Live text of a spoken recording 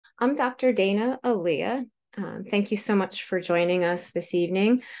I'm Dr. Dana Elia. Thank you so much for joining us this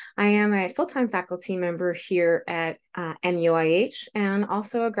evening. I am a full-time faculty member here at MUIH and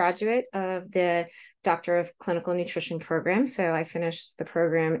also a graduate of the Doctor of Clinical Nutrition program. So I finished the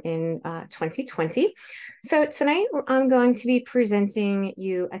program in 2020. So tonight I'm going to be presenting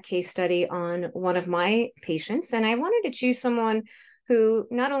you a case study on one of my patients, and I wanted to choose someone who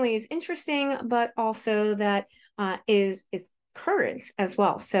not only is interesting, but also that is current as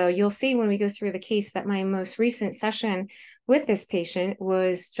well. So you'll see when we go through the case that my most recent session with this patient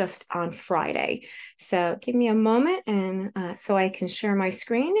was just on Friday. So give me a moment and so I can share my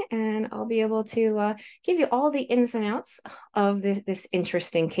screen and I'll be able to give you all the ins and outs of this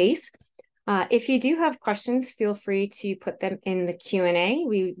interesting case. If you do have questions, feel free to put them in the Q&A.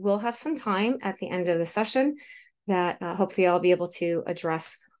 We will have some time at the end of the session that hopefully I'll be able to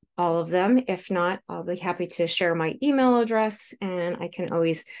address all of them. If not, I'll be happy to share my email address and I can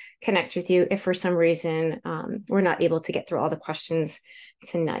always connect with you if for some reason we're not able to get through all the questions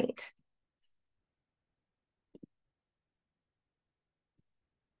tonight.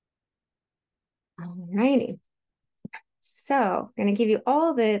 All righty. So I'm going to give you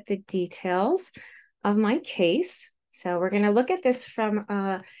all the details of my case. So we're going to look at this from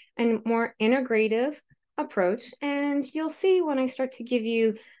a more integrative approach, and you'll see when I start to give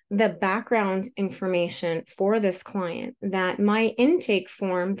you the background information for this client that my intake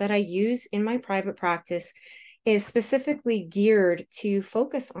form that I use in my private practice is specifically geared to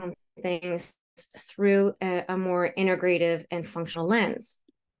focus on things through a more integrative and functional lens.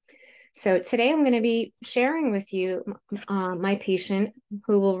 So today I'm going to be sharing with you my patient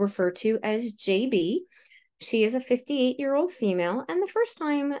who we'll refer to as JB. She is a 58-year-old female, and the first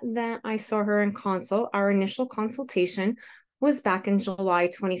time that I saw her in consult, our initial consultation was back in July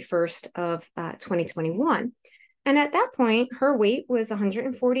 21st of 2021. And at that point, her weight was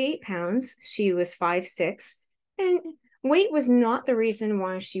 148 pounds. She was 5'6", and weight was not the reason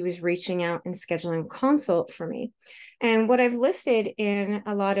why she was reaching out and scheduling consult for me. And what I've listed in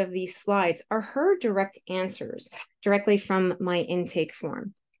a lot of these slides are her direct answers directly from my intake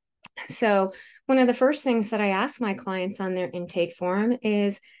form. So one of the first things that I ask my clients on their intake form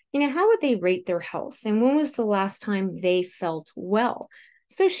is, how would they rate their health? And when was the last time they felt well?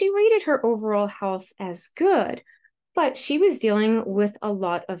 So she rated her overall health as good, but she was dealing with a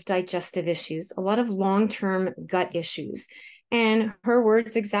lot of digestive issues, a lot of long-term gut issues. And her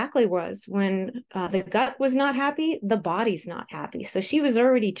words exactly was, when the gut was not happy, the body's not happy. So she was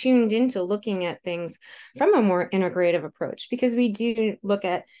already tuned into looking at things from a more integrative approach, because we do look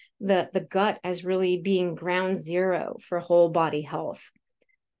at the gut as really being ground zero for whole body health.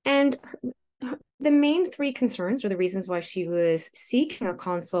 And the main three concerns, or the reasons why she was seeking a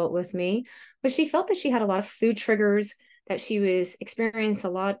consult with me, was she felt that she had a lot of food triggers, that she was experiencing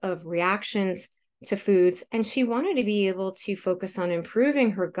a lot of reactions to foods, and she wanted to be able to focus on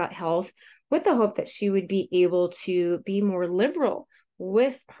improving her gut health with the hope that she would be able to be more liberal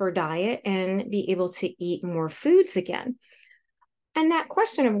with her diet and be able to eat more foods again. And that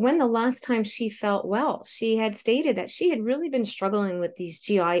question of when the last time she felt well, she had stated that she had really been struggling with these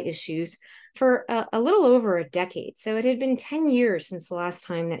GI issues for a little over a decade. So it had been 10 years since the last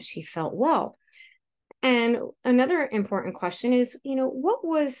time that she felt well. And another important question is, what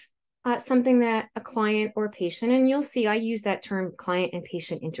was something that a client or patient, and you'll see I use that term client and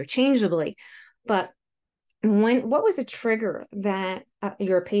patient interchangeably, but what was a trigger that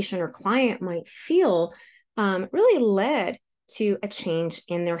your patient or client might feel really led to a change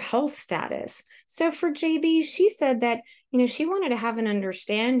in their health status? So for JB, she said that, she wanted to have an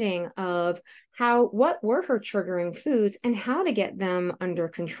understanding of what were her triggering foods and how to get them under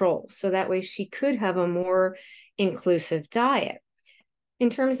control. So that way she could have a more inclusive diet. In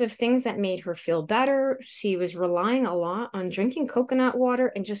terms of things that made her feel better, she was relying a lot on drinking coconut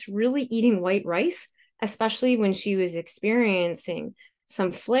water and just really eating white rice, especially when she was experiencing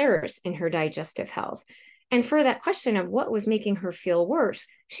some flares in her digestive health. And for that question of what was making her feel worse,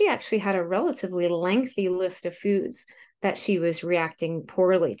 she actually had a relatively lengthy list of foods that she was reacting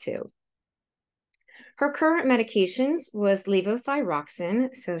poorly to. Her current medications was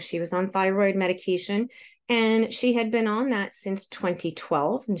levothyroxine, so she was on thyroid medication, and she had been on that since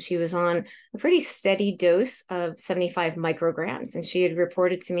 2012, and she was on a pretty steady dose of 75 micrograms, and she had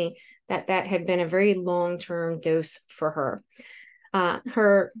reported to me that that had been a very long-term dose for her.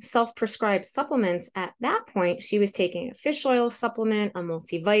 Her self-prescribed supplements at that point, she was taking a fish oil supplement, a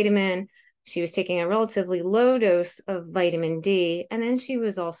multivitamin. She was taking a relatively low dose of vitamin D, and then she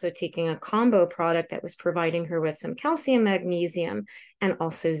was also taking a combo product that was providing her with some calcium, magnesium, and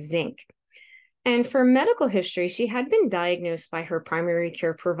also zinc. And for medical history, she had been diagnosed by her primary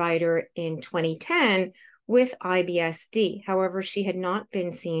care provider in 2010 with IBS-D. However, she had not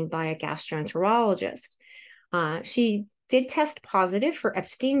been seen by a gastroenterologist. She did test positive for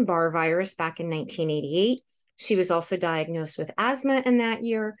Epstein-Barr virus back in 1988. She was also diagnosed with asthma in that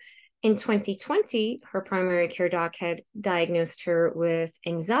year. In 2020, her primary care doc had diagnosed her with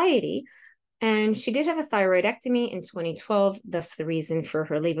anxiety, and she did have a thyroidectomy in 2012, thus the reason for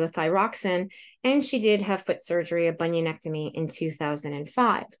her levothyroxine. And she did have foot surgery, a bunionectomy, in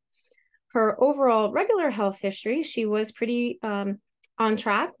 2005. Her overall regular health history, she was pretty on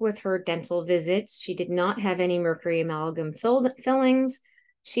track with her dental visits. She did not have any mercury amalgam fillings.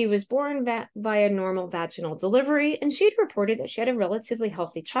 She was born by a normal vaginal delivery, and she'd reported that she had a relatively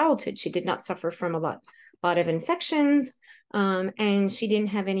healthy childhood. She did not suffer from a lot of infections, and she didn't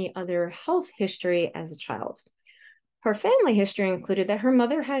have any other health history as a child. Her family history included that her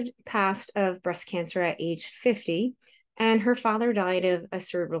mother had passed of breast cancer at age 50, and her father died of a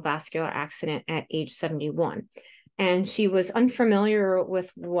cerebral vascular accident at age 71. And she was unfamiliar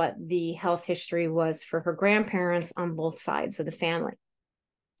with what the health history was for her grandparents on both sides of the family.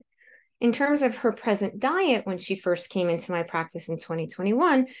 In terms of her present diet, when she first came into my practice in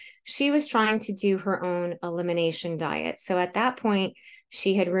 2021, she was trying to do her own elimination diet. So at that point,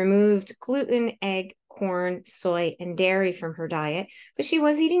 she had removed gluten, egg, corn, soy, and dairy from her diet, but she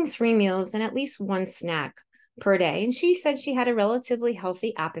was eating 3 meals and at least 1 snack per day. And she said she had a relatively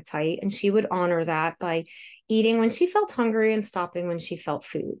healthy appetite, and she would honor that by eating when she felt hungry and stopping when she felt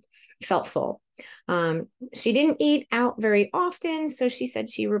full. She didn't eat out very often, so she said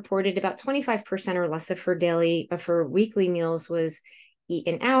she reported about 25% or less of her weekly meals was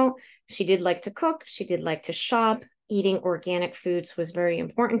eaten out. She did like to cook. She did like to shop. Eating organic foods was very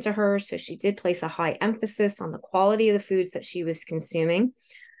important to her, so she did place a high emphasis on the quality of the foods that she was consuming.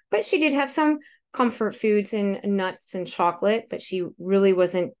 But she did have some comfort foods and nuts and chocolate, but she really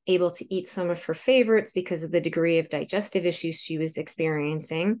wasn't able to eat some of her favorites because of the degree of digestive issues she was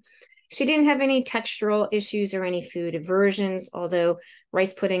experiencing. She didn't have any textural issues or any food aversions, although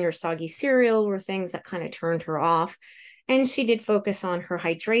rice pudding or soggy cereal were things that kind of turned her off. And she did focus on her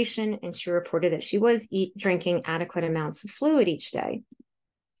hydration, and she reported that she was drinking adequate amounts of fluid each day.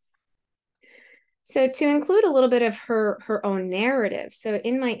 So to include a little bit of her own narrative, so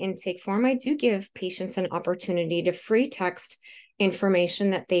in my intake form, I do give patients an opportunity to free text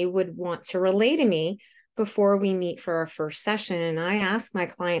information that they would want to relay to me before we meet for our first session. And I ask my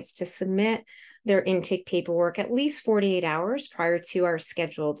clients to submit their intake paperwork at least 48 hours prior to our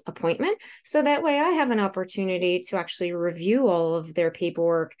scheduled appointment. So that way I have an opportunity to actually review all of their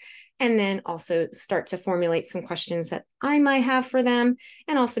paperwork and then also start to formulate some questions that I might have for them,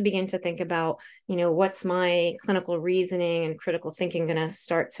 and also begin to think about, what's my clinical reasoning and critical thinking going to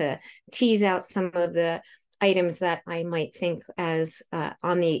start to tease out some of the items that I might think as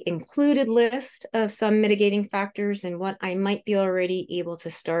on the included list of some mitigating factors, and what I might be already able to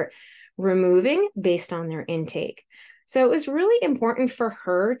start removing based on their intake. So it was really important for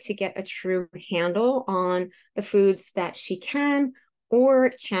her to get a true handle on the foods that she can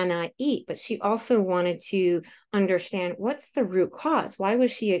or cannot eat, but she also wanted to understand what's the root cause. Why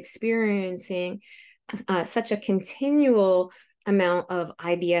was she experiencing such a continual amount of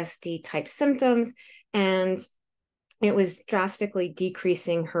IBS-D type symptoms, and it was drastically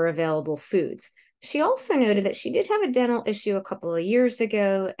decreasing her available foods. She also noted that she did have a dental issue a couple of years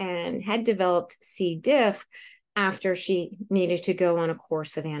ago and had developed C. diff after she needed to go on a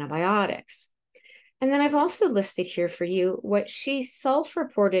course of antibiotics. And then I've also listed here for you what she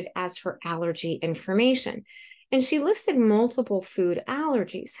self-reported as her allergy information. And she listed multiple food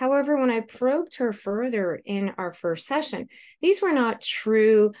allergies. However, when I probed her further in our first session, these were not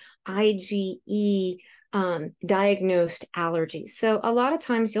true IgE diagnosed allergies. So a lot of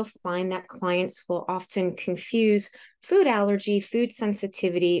times you'll find that clients will often confuse food allergy, food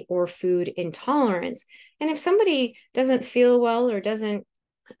sensitivity, or food intolerance. And if somebody doesn't feel well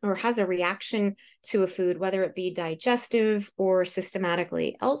or has a reaction to a food, whether it be digestive or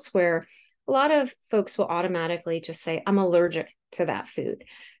systematically elsewhere, a lot of folks will automatically just say, I'm allergic to that food.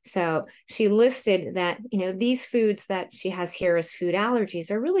 So she listed that, these foods that she has here as food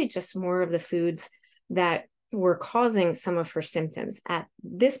allergies are really just more of the foods that were causing some of her symptoms. At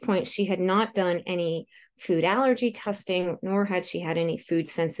this point, she had not done any food allergy testing, nor had she had any food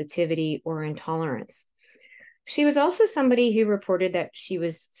sensitivity or intolerance. She was also somebody who reported that she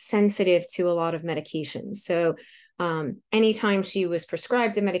was sensitive to a lot of medications. So anytime she was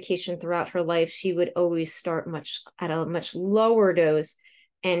prescribed a medication throughout her life, she would always start at a much lower dose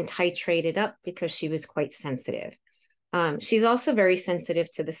and titrate it up because she was quite sensitive. She's also very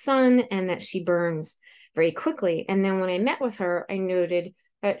sensitive to the sun and that she burns very quickly. And then when I met with her, I noted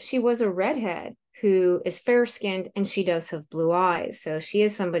that she was a redhead who is fair skinned and she does have blue eyes. So she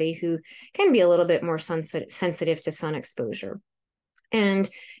is somebody who can be a little bit more sensitive to sun exposure. And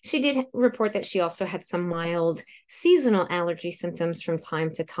she did report that she also had some mild seasonal allergy symptoms from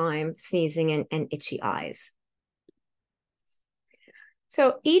time to time, sneezing and itchy eyes.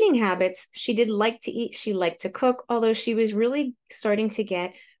 So eating habits, she did like to eat, she liked to cook, although she was really starting to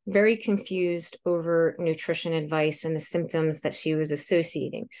get very confused over nutrition advice and the symptoms that she was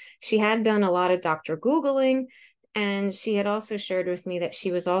associating. She had done a lot of doctor Googling, and she had also shared with me that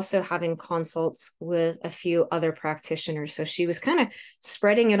she was also having consults with a few other practitioners. So she was kind of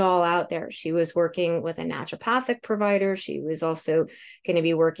spreading it all out there. She was working with a naturopathic provider. She was also going to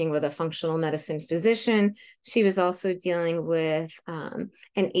be working with a functional medicine physician. She was also dealing with an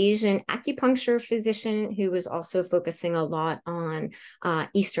Asian acupuncture physician who was also focusing a lot on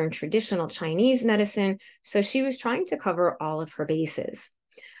Eastern traditional Chinese medicine. So she was trying to cover all of her bases.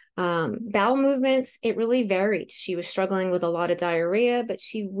 Bowel movements, it really varied. She was struggling with a lot of diarrhea, but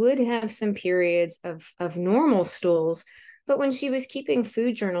she would have some periods of normal stools. But when she was keeping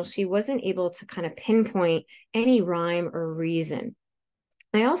food journals, she wasn't able to kind of pinpoint any rhyme or reason.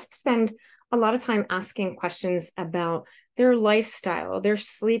 I also spend a lot of time asking questions about their lifestyle, their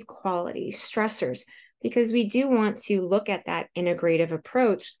sleep quality, stressors, because we do want to look at that integrative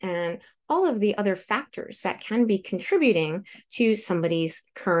approach and all of the other factors that can be contributing to somebody's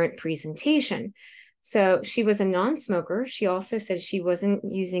current presentation. So she was a non-smoker. She also said she wasn't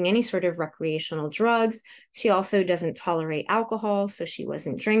using any sort of recreational drugs. She also doesn't tolerate alcohol, so she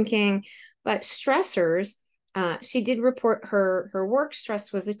wasn't drinking. But stressors, she did report her work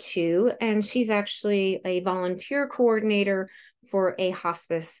stress was a 2, and she's actually a volunteer coordinator for a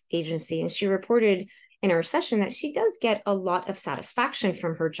hospice agency. And she reported in our session that she does get a lot of satisfaction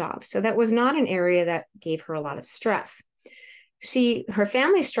from her job. So that was not an area that gave her a lot of stress. Her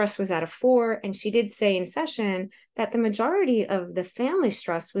family stress was at a 4, and she did say in session that the majority of the family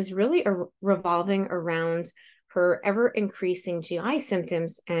stress was really revolving around her ever increasing GI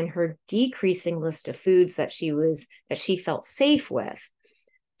symptoms and her decreasing list of foods that she felt safe with.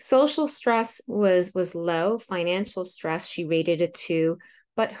 Social stress was low. Financial stress, she rated a 2,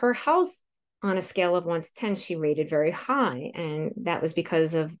 but her health on a scale of 1 to 10, she rated very high. And that was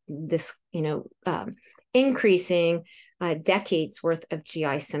because of this, increasing decades worth of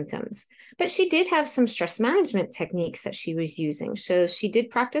GI symptoms. But she did have some stress management techniques that she was using. So she did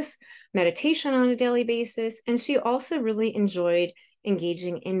practice meditation on a daily basis. And she also really enjoyed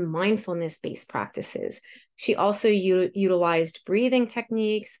engaging in mindfulness-based practices. She also utilized breathing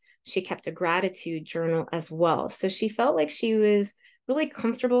techniques. She kept a gratitude journal as well. So she felt like she was really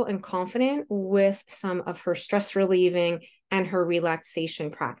comfortable and confident with some of her stress relieving and her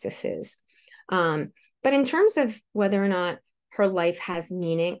relaxation practices. But in terms of whether or not her life has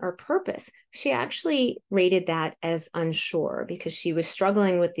meaning or purpose, she actually rated that as unsure because she was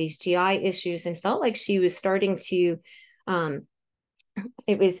struggling with these GI issues and felt like she was starting to,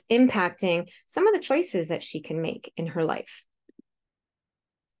 it was impacting some of the choices that she can make in her life.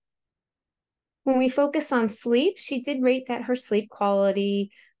 When we focus on sleep, she did rate that her sleep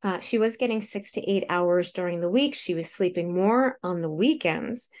quality, she was getting 6 to 8 hours during the week. She was sleeping more on the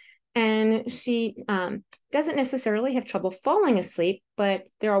weekends. And she doesn't necessarily have trouble falling asleep, but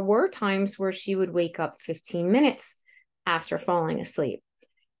there were times where she would wake up 15 minutes after falling asleep.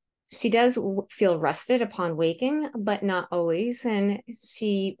 She does feel rested upon waking, but not always. And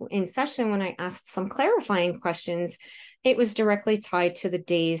in session, when I asked some clarifying questions, it was directly tied to the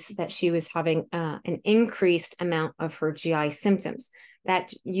days that she was having an increased amount of her GI symptoms.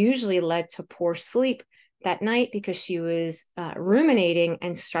 That usually led to poor sleep that night because she was ruminating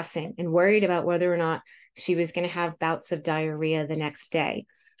and stressing and worried about whether or not she was going to have bouts of diarrhea the next day.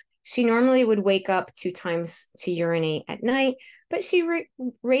 She normally would wake up 2 times to urinate at night, but she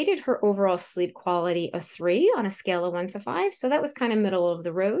rated her overall sleep quality a 3 on a scale of 1 to 5. So that was kind of middle of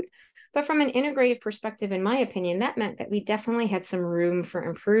the road. But from an integrative perspective, in my opinion, that meant that we definitely had some room for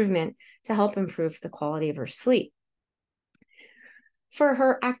improvement to help improve the quality of her sleep. For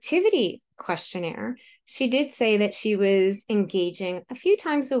her activity questionnaire, she did say that she was engaging a few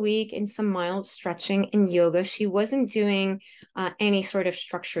times a week in some mild stretching and yoga. She wasn't doing any sort of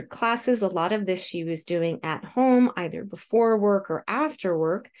structured classes. A lot of this she was doing at home, either before work or after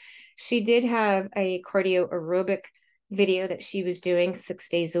work. She did have a cardio aerobic video that she was doing 6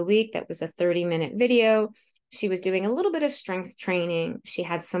 days a week. That was a 30-minute video. She was doing a little bit of strength training. She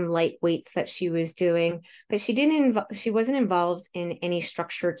had some light weights that she was doing, but she wasn't involved in any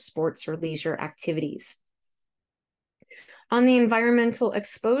structured sports or leisure activities. On the environmental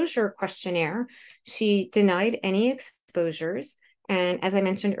exposure questionnaire, she denied any exposures. And as I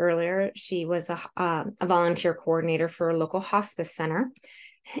mentioned earlier, she was a volunteer coordinator for a local hospice center.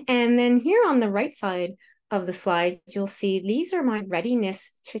 And then here on the right side of the slide, you'll see these are my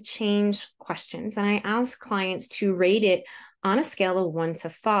readiness to change questions. And I ask clients to rate it on a scale of 1 to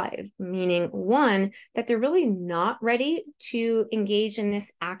 5, meaning 1, that they're really not ready to engage in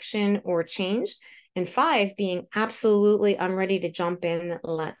this action or change, and 5 being absolutely, I'm ready to jump in,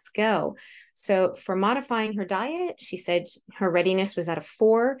 let's go. So for modifying her diet, she said her readiness was at a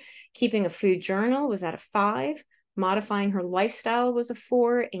 4, keeping a food journal was at a 5, modifying her lifestyle was a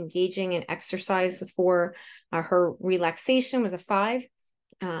 4, engaging in exercise a 4, her relaxation was a 5.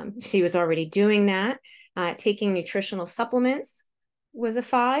 She was already doing that. Taking nutritional supplements was a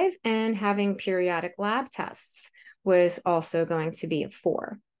 5, and having periodic lab tests was also going to be a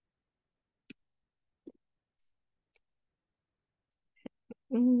 4.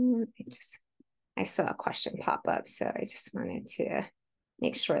 I saw a question pop up, so I just wanted to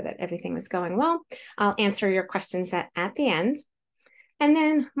make sure that everything was going well. I'll answer your questions at the end. And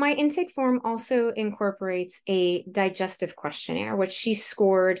then my intake form also incorporates a digestive questionnaire, which she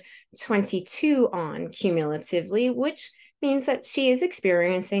scored 22 on cumulatively, which means that she is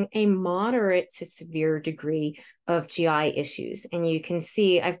experiencing a moderate to severe degree of GI issues. And you can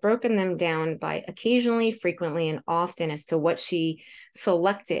see I've broken them down by occasionally, frequently, and often as to what she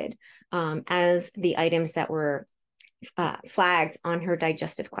selected as the items that were flagged on her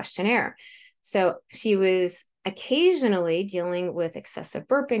digestive questionnaire. So she was occasionally dealing with excessive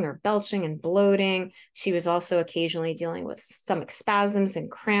burping or belching and bloating. She was also occasionally dealing with stomach spasms and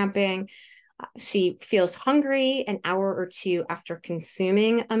cramping. She feels hungry an hour or two after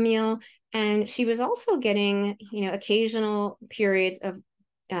consuming a meal. And she was also getting, occasional periods of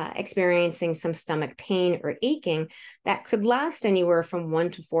experiencing some stomach pain or aching that could last anywhere from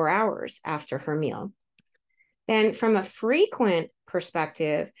 1 to 4 hours after her meal. Then from a frequent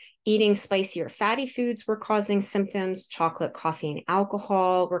perspective, eating spicy or fatty foods were causing symptoms. Chocolate, coffee, and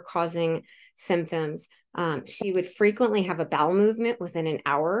alcohol were causing symptoms. She would frequently have a bowel movement within an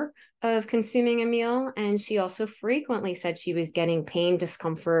hour of consuming a meal. And she also frequently said she was getting pain,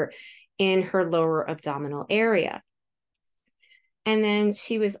 discomfort in her lower abdominal area. And then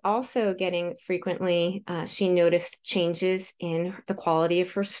she was also getting frequently, she noticed changes in the quality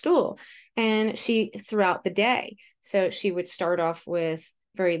of her stool and throughout the day. So she would start off with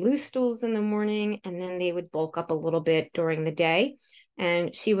very loose stools in the morning, and then they would bulk up a little bit during the day.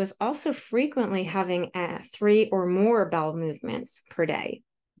 And she was also frequently having 3 or more bowel movements per day.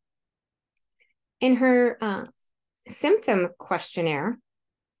 In her symptom questionnaire,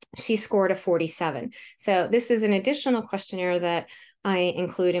 she scored a 47. So this is an additional questionnaire that I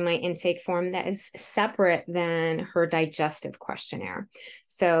include in my intake form that is separate than her digestive questionnaire.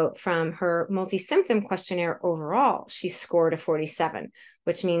 So from her multi-symptom questionnaire overall, she scored a 47,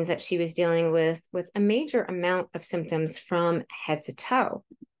 which means that she was dealing with a major amount of symptoms from head to toe.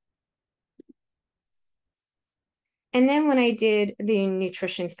 And then when I did the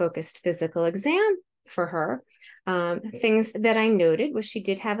nutrition-focused physical exam for her, things that I noted was she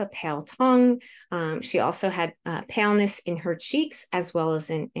did have a pale tongue. She also had paleness in her cheeks as well as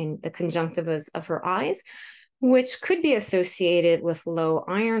in the conjunctivas of her eyes, which could be associated with low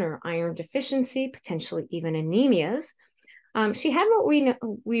iron or iron deficiency, potentially even anemias. She had what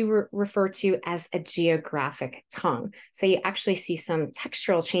we refer to as a geographic tongue. So you actually see some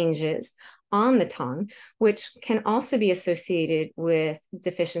textural changes on the tongue, which can also be associated with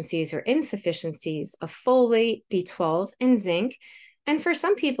deficiencies or insufficiencies of folate, B12, and zinc. And for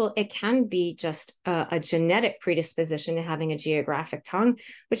some people, it can be just a genetic predisposition to having a geographic tongue,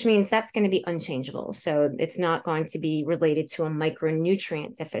 which means that's going to be unchangeable. So it's not going to be related to a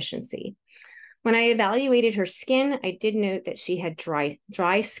micronutrient deficiency. When I evaluated her skin, I did note that she had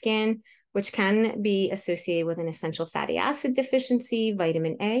dry skin, which can be associated with an essential fatty acid deficiency,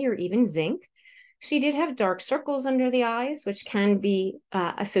 vitamin A, or even zinc. She did have dark circles under the eyes, which can be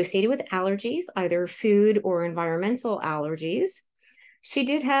associated with allergies, either food or environmental allergies. She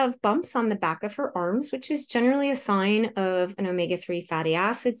did have bumps on the back of her arms, which is generally a sign of an omega-3 fatty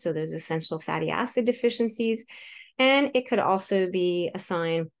acid, so those essential fatty acid deficiencies. And it could also be a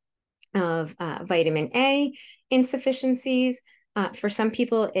sign of vitamin A insufficiencies. For some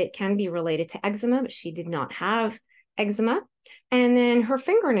people, it can be related to eczema, but she did not have eczema. And then her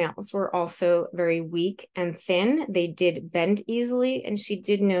fingernails were also very weak and thin. They did bend easily. And she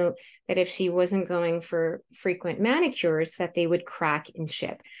did note that if she wasn't going for frequent manicures, that they would crack and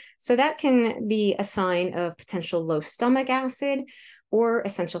chip. So that can be a sign of potential low stomach acid or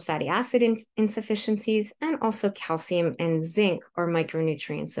essential fatty acid insufficiencies, and also calcium and zinc are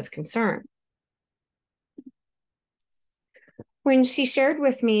micronutrients of concern. When she shared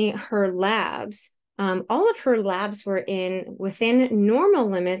with me her labs, all of her labs were within normal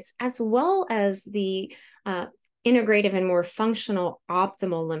limits, as well as the integrative and more functional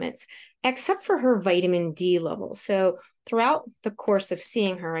optimal limits, except for her vitamin D level. So throughout the course of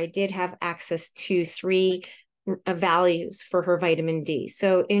seeing her, I did have access to three values for her vitamin D.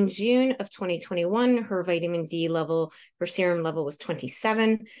 So in June of 2021, her vitamin D level, her serum level was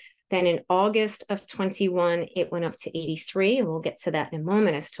 27. Then in August of 21, it went up to 83. And we'll get to that in a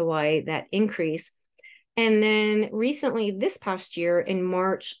moment as to why that increase. And then recently, this past year, in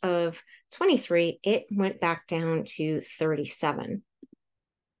March of 23, it went back down to 37.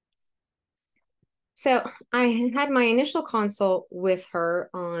 So I had my initial consult with her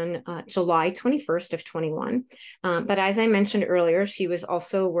on July 21st of 21. But as I mentioned earlier, she was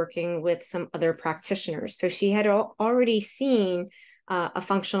also working with some other practitioners. So she had already seen a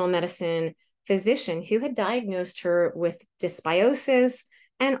functional medicine physician who had diagnosed her with dysbiosis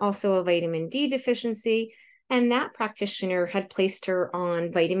and also a vitamin D deficiency. And that practitioner had placed her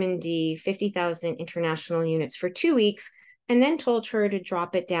on vitamin D, 50,000 international units for 2 weeks, and then told her to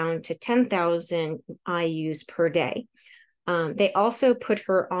drop it down to 10,000 IUs per day. They also put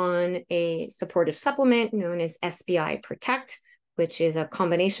her on a supportive supplement known as SBI Protect, which is a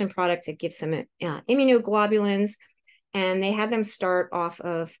combination product that gives some immunoglobulins. And they had them start off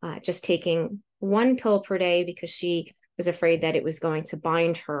of just taking one pill per day because she was afraid that it was going to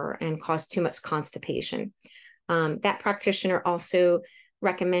bind her and cause too much constipation. That practitioner also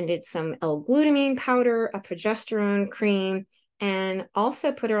recommended some L-glutamine powder, a progesterone cream, and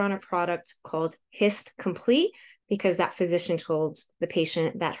also put her on a product called Hist Complete because that physician told the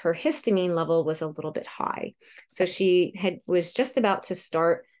patient that her histamine level was a little bit high. So she was just about to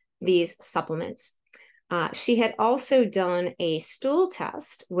start these supplements. She had also done a stool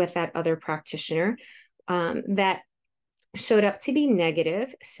test with that other practitioner that showed up to be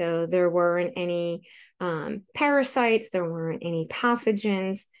negative. So there weren't any parasites, there weren't any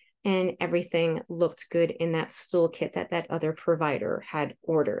pathogens, and everything looked good in that stool kit that other provider had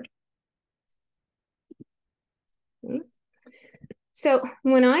ordered. So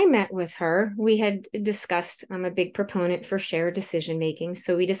when I met with her, we had discussed, I'm a big proponent for shared decision making.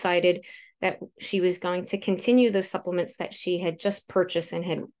 So we decided that she was going to continue those supplements that she had just purchased and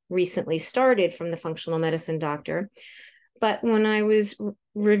had recently started from the functional medicine doctor. But when I was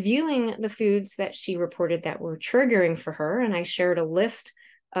reviewing the foods that she reported that were triggering for her, and I shared a list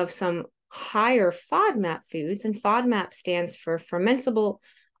of some higher FODMAP foods, and FODMAP stands for fermentable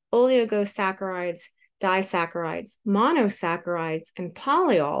oligosaccharides, disaccharides, monosaccharides, and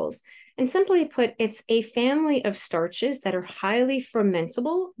polyols. And simply put, it's a family of starches that are highly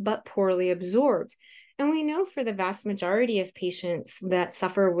fermentable but poorly absorbed. And we know for the vast majority of patients that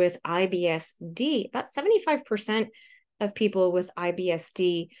suffer with IBS-D, about 75% of people with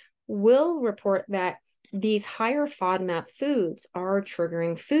IBS-D will report that these higher FODMAP foods are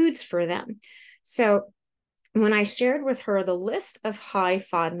triggering foods for them. So when I shared with her the list of high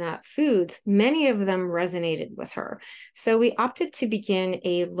FODMAP foods, many of them resonated with her. So we opted to begin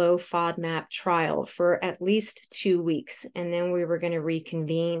a low FODMAP trial for at least 2 weeks. And then we were going to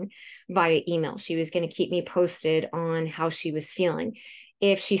reconvene via email. She was going to keep me posted on how she was feeling.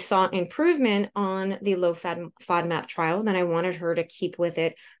 If she saw improvement on the low FODMAP trial, then I wanted her to keep with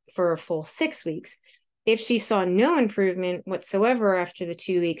it for a full 6 weeks. If she saw no improvement whatsoever after the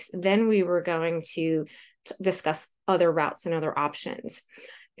 2 weeks, then we were going to discuss other routes and other options.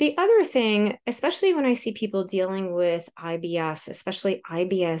 The other thing, especially when I see people dealing with IBS, especially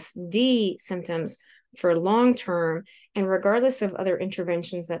IBS-D symptoms for long term, and regardless of other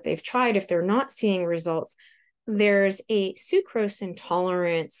interventions that they've tried, if they're not seeing results, there's a sucrose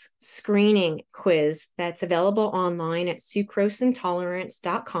intolerance screening quiz that's available online at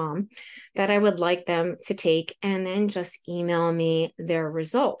sucroseintolerance.com that I would like them to take and then just email me their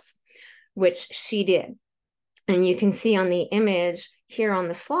results, which she did. And you can see on the image here on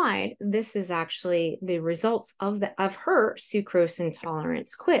the slide, this is actually the results of her sucrose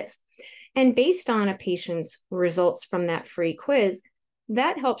intolerance quiz. And based on a patient's results from that free quiz,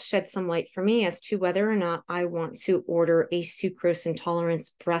 that helps shed some light for me as to whether or not I want to order a sucrose intolerance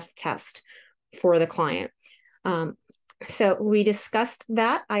breath test for the client. So we discussed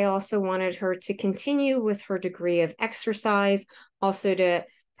that. I also wanted her to continue with her degree of exercise, also to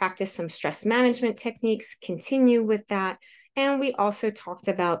practice some stress management techniques, continue with that. And we also talked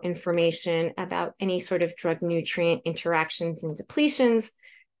about information about any sort of drug nutrient interactions and depletions,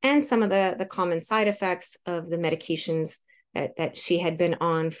 and some of the common side effects of the medications that she had been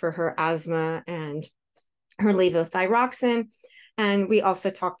on for her asthma and her levothyroxine. And we also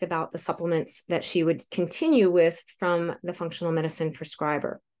talked about the supplements that she would continue with from the functional medicine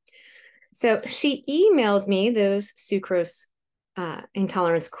prescriber. So she emailed me those sucrose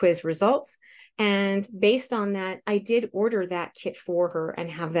intolerance quiz results. And based on that, I did order that kit for her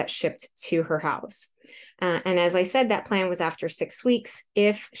and have that shipped to her house. And as I said, that plan was after 6 weeks.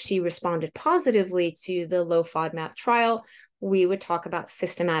 If she responded positively to the low FODMAP trial, we would talk about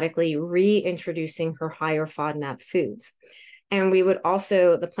systematically reintroducing her higher FODMAP foods. And we would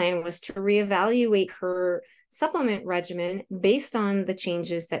also, the plan was to reevaluate her supplement regimen based on the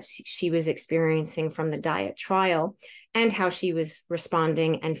changes that she was experiencing from the diet trial and how she was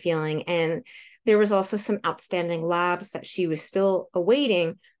responding and feeling. And there was also some outstanding labs that she was still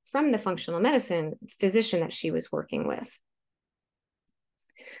awaiting from the functional medicine physician that she was working with.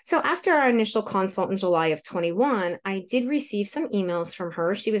 So after our initial consult in July of 21, I did receive some emails from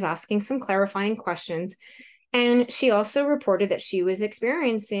her. She was asking some clarifying questions. And she also reported that she was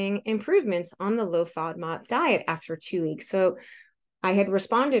experiencing improvements on the low FODMAP diet after 2 weeks. So I had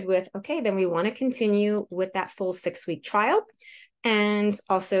responded with, okay, then we want to continue with that full 6-week trial and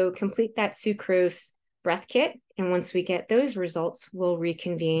also complete that sucrose breath kit. And once we get those results, we'll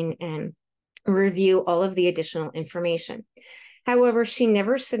reconvene and review all of the additional information. However, she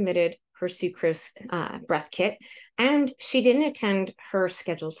never submitted her sucrose breath kit, and she didn't attend her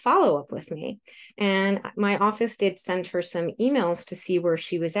scheduled follow-up with me. And my office did send her some emails to see where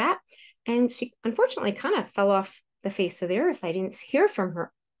she was at, and she unfortunately kind of fell off the face of the earth. I didn't hear from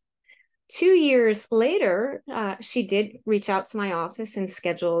her. 2 years later, she did reach out to my office and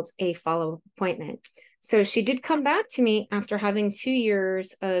scheduled a follow-up appointment. So she did come back to me after having 2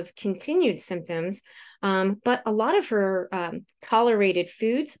 years of continued symptoms, but a lot of her tolerated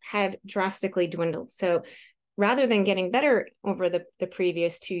foods had drastically dwindled. So rather than getting better over the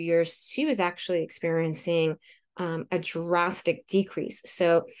previous 2 years, she was actually experiencing a drastic decrease.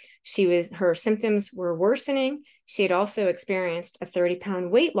 So her symptoms were worsening. She had also experienced a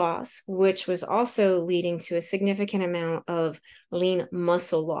 30-pound weight loss, which was also leading to a significant amount of lean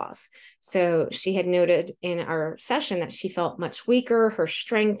muscle loss. So she had noted in our session that she felt much weaker. Her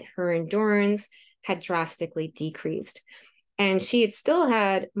strength, her endurance had drastically decreased. And she had still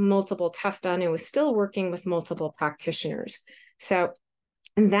had multiple tests done and was still working with multiple practitioners. So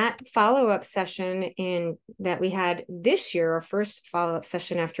that follow-up session that we had this year, our first follow-up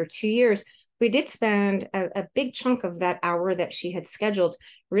session after 2 years, we did spend a big chunk of that hour that she had scheduled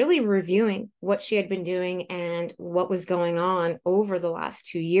really reviewing what she had been doing and what was going on over the last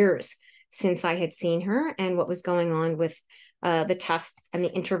 2 years since I had seen her, and what was going on with the tests and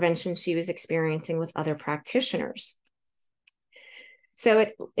the interventions she was experiencing with other practitioners. So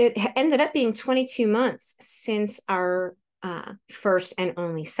it ended up being 22 months since our first and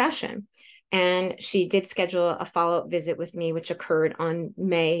only session. And she did schedule a follow-up visit with me, which occurred on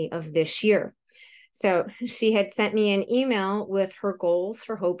May of this year. So she had sent me an email with her goals,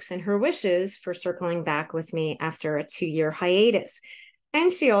 her hopes, and her wishes for circling back with me after a 2-year hiatus.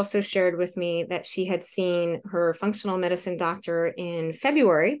 And she also shared with me that she had seen her functional medicine doctor in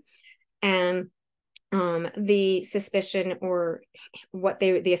February, and the suspicion, or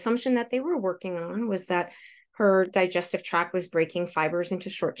the assumption that they were working on, was that her digestive tract was breaking fibers into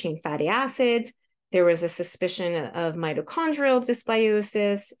short chain fatty acids. There was a suspicion of mitochondrial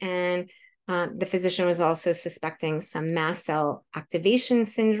dysbiosis, and the physician was also suspecting some mast cell activation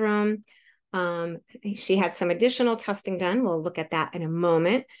syndrome. She had some additional testing done. We'll look at that in a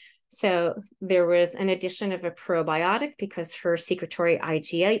moment. So there was an addition of a probiotic because her secretory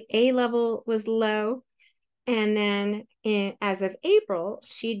IgA level was low. And then as of April,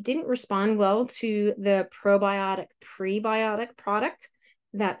 she didn't respond well to the probiotic prebiotic product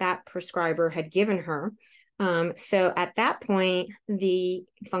that prescriber had given her. So at that point, the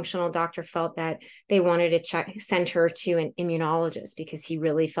functional doctor felt that they wanted to send her to an immunologist because he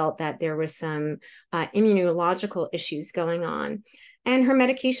really felt that there was some immunological issues going on. And her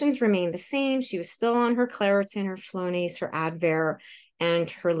medications remained the same. She was still on her Claritin, her Flonase, her Advair, and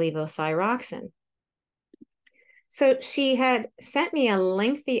her levothyroxine. So she had sent me a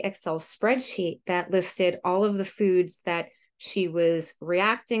lengthy Excel spreadsheet that listed all of the foods that she was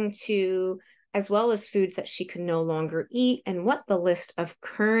reacting to, as well as foods that she could no longer eat, and what the list of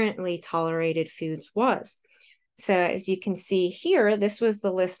currently tolerated foods was. So as you can see here, this was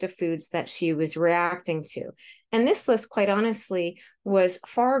the list of foods that she was reacting to. And this list, quite honestly, was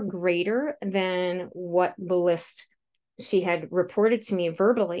far greater than what the list she had reported to me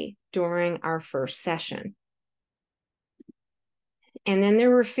verbally during our first session. And then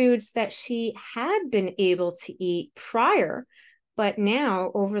there were foods that she had been able to eat prior, but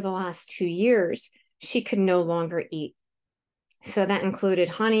now over the last 2 years, she could no longer eat. So that included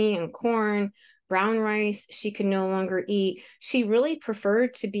honey and corn, brown rice, she could no longer eat. She really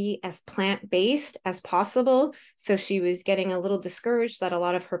preferred to be as plant-based as possible. So she was getting a little discouraged that a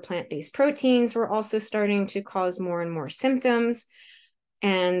lot of her plant-based proteins were also starting to cause more and more symptoms.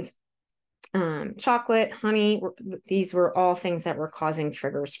 And chocolate, honey, these were all things that were causing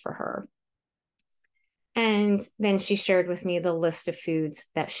triggers for her. And then she shared with me the list of foods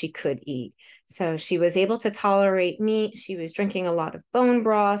that she could eat. So she was able to tolerate meat. She was drinking a lot of bone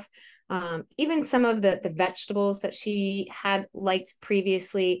broth. Even some of the vegetables that she had liked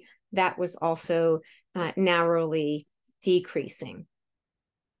previously, that was also narrowly decreasing.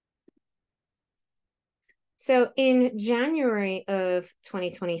 So in January of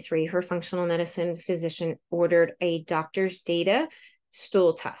 2023, her functional medicine physician ordered a doctor's data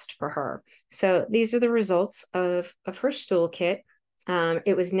stool test for her. So these are the results of her stool kit.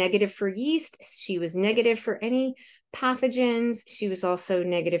 It was negative for yeast. She was negative for any pathogens. She was also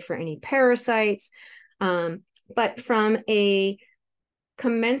negative for any parasites. But from a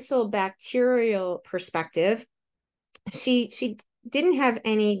commensal bacterial perspective, she didn't have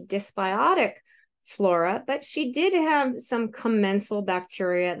any dysbiotic flora, but she did have some commensal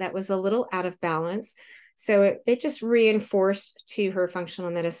bacteria that was a little out of balance. So it just reinforced to her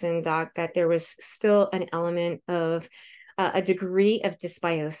functional medicine doc that there was still an element of a degree of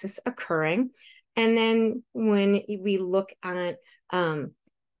dysbiosis occurring. And then when we look at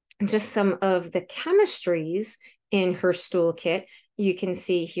just some of the chemistries in her stool kit, you can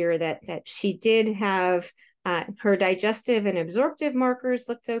see here that she did have her digestive and absorptive markers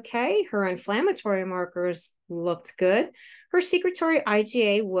looked okay. Her inflammatory markers looked good. Her secretory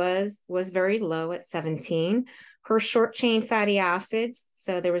IgA was very low at 17. Her short chain fatty acids,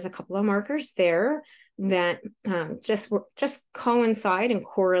 so there was a couple of markers there that just coincide and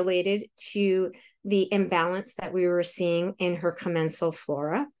correlated to the imbalance that we were seeing in her commensal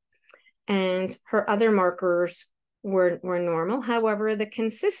flora. And her other markers were normal. However, the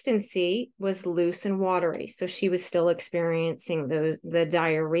consistency was loose and watery. So she was still experiencing the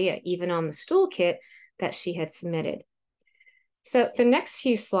diarrhea, even on the stool kit that she had submitted. So the next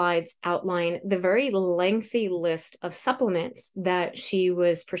few slides outline the very lengthy list of supplements that she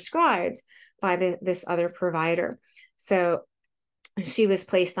was prescribed by this other provider. So she was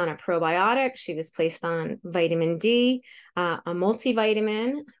placed on a probiotic. She was placed on vitamin D, a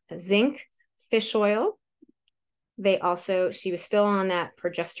multivitamin, zinc, fish oil. She was still on that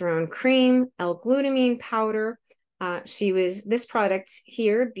progesterone cream, L-glutamine powder. This product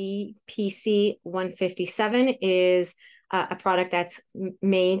here, BPC 157, is a product that's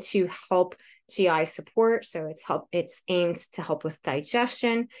made to help GI support. So it's aimed to help with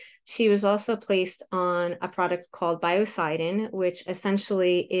digestion. She was also placed on a product called Biocidin, which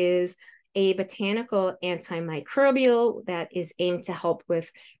essentially is a botanical antimicrobial that is aimed to help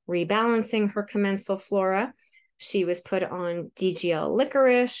with rebalancing her commensal flora. She was put on DGL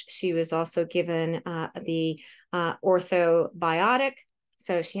licorice. She was also given the orthobiotic.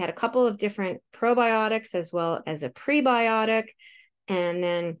 So she had a couple of different probiotics as well as a prebiotic, and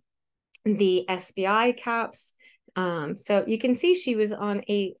then the SBI caps. So you can see she was on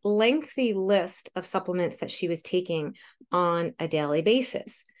a lengthy list of supplements that she was taking on a daily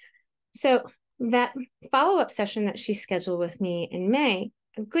basis. So that follow-up session that she scheduled with me in May,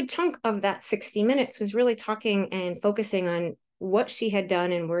 a good chunk of that 60 minutes was really talking and focusing on what she had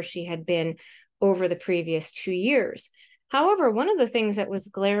done and where she had been over the previous 2 years. However, one of the things that was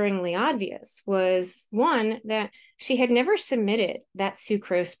glaringly obvious was, one, that she had never submitted that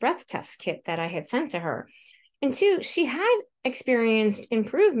sucrose breath test kit that I had sent to her. And two, she had experienced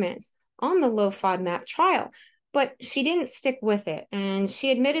improvements on the low FODMAP trial, but she didn't stick with it. And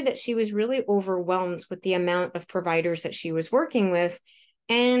she admitted that she was really overwhelmed with the amount of providers that she was working with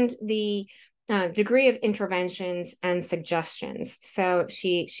and the degree of interventions and suggestions. So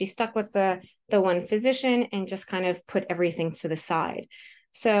she stuck with the one physician and just kind of put everything to the side.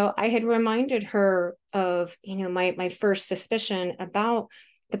 So I had reminded her of, my first suspicion about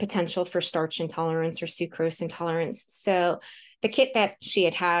the potential for starch intolerance or sucrose intolerance. So the kit that she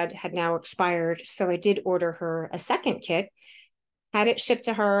had now expired. So I did order her a second kit, had it shipped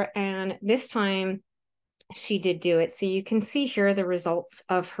to her, and this time she did do it. So you can see here the results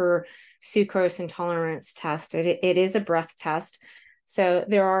of her sucrose intolerance test. It is a breath test. So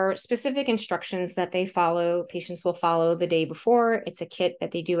there are specific instructions that they follow, patients will follow the day before. It's a kit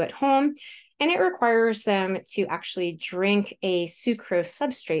that they do at home, and it requires them to actually drink a sucrose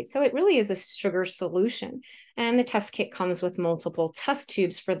substrate. So it really is a sugar solution. And the test kit comes with multiple test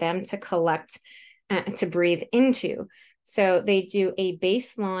tubes for them to collect, to breathe into. So they do a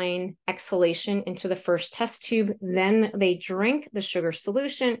baseline exhalation into the first test tube, then they drink the sugar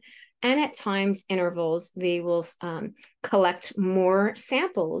solution, and at times intervals, they will collect more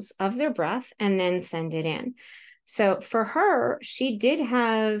samples of their breath and then send it in. So for her, she did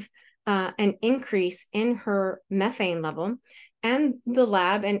have an increase in her methane level and the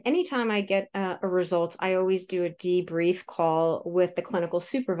lab. And anytime I get a result, I always do a debrief call with the clinical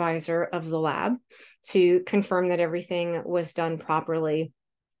supervisor of the lab to confirm that everything was done properly.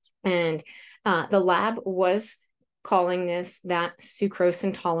 And the lab was calling this that sucrose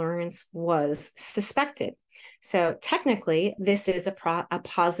intolerance was suspected. So technically, this is a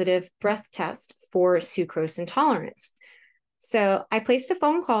positive breath test for sucrose intolerance. So I placed a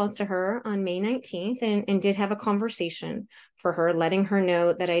phone call to her on May 19th and did have a conversation for her, letting her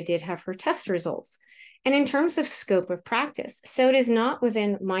know that I did have her test results. And in terms of scope of practice, so it is not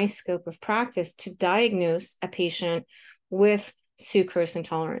within my scope of practice to diagnose a patient with sucrose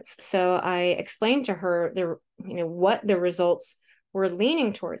intolerance. So I explained to her what the results were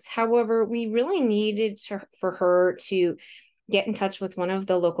leaning towards. However, we really needed for her to get in touch with one of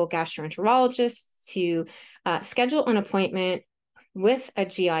the local gastroenterologists to schedule an appointment with a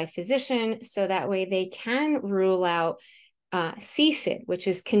GI physician so that way they can rule out CSID, which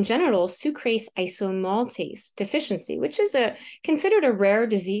is congenital sucrase isomaltase deficiency, which is considered a rare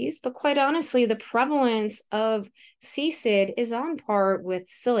disease, but quite honestly, the prevalence of CSID is on par with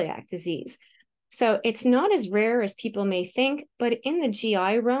celiac disease. So it's not as rare as people may think, but in the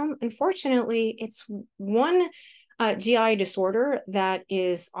GI realm, unfortunately, it's one GI disorder that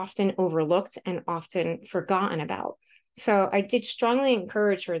is often overlooked and often forgotten about. So I did strongly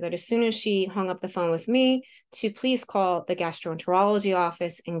encourage her that as soon as she hung up the phone with me, to please call the gastroenterology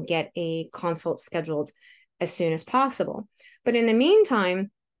office and get a consult scheduled as soon as possible. But in the meantime,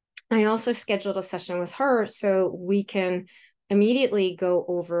 I also scheduled a session with her so we can immediately go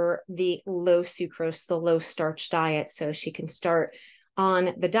over the low sucrose, the low starch diet, so she can start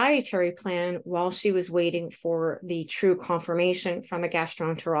on the dietary plan while she was waiting for the true confirmation from a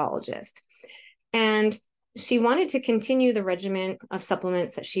gastroenterologist. And she wanted to continue the regimen of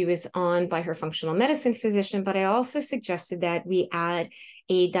supplements that she was on by her functional medicine physician, but I also suggested that we add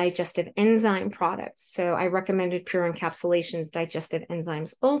a digestive enzyme product. So I recommended Pure Encapsulation's Digestive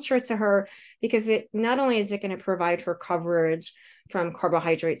Enzymes Ultra to her because it not only is it going to provide her coverage from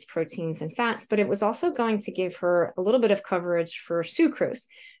carbohydrates, proteins, and fats, but it was also going to give her a little bit of coverage for sucrose.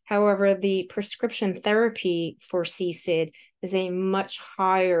 However, the prescription therapy for CSID is a much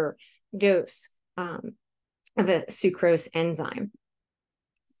higher dose of a sucrose enzyme.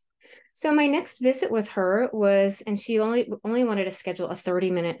 So my next visit with her was, and she only wanted to schedule a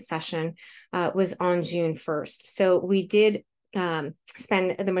 30-minute session, was on June 1st. So we did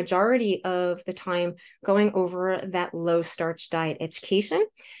spend the majority of the time going over that low starch diet education.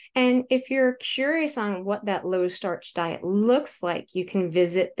 And if you're curious on what that low starch diet looks like, you can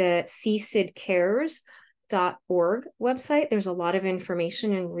visit the csidcares.org website. There's a lot of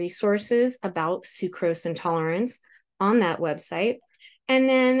information and resources about sucrose intolerance on that website. And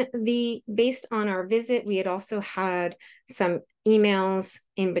then based on our visit, we had also had some emails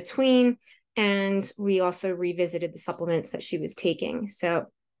in between, and we also revisited the supplements that she was taking. So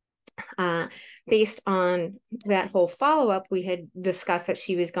based on that whole follow-up, we had discussed that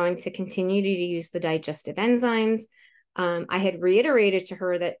she was going to continue to use the digestive enzymes. I had reiterated to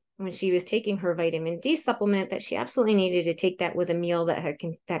her that when she was taking her vitamin D supplement, that she absolutely needed to take that with a meal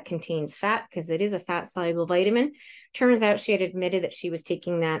that contains fat, because it is a fat-soluble vitamin. Turns out she had admitted that she was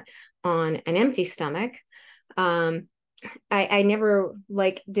taking that on an empty stomach. I never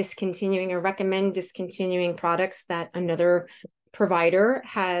like discontinuing or recommend discontinuing products that another provider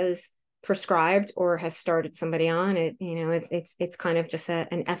has prescribed or has started somebody on. It's kind of just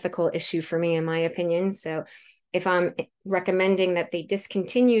an ethical issue for me, in my opinion. So if I'm recommending that they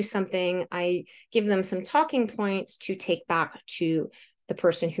discontinue something, I give them some talking points to take back to the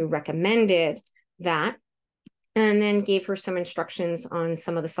person who recommended that, and then gave her some instructions on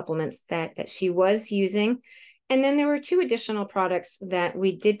some of the supplements that she was using. And then there were two additional products that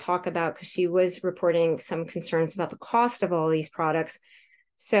we did talk about because she was reporting some concerns about the cost of all these products.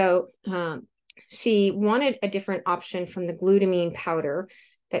 So she wanted a different option from the glutamine powder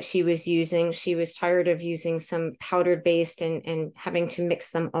that she was using. She was tired of using some powdered based and having to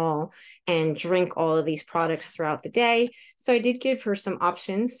mix them all and drink all of these products throughout the day. So I did give her some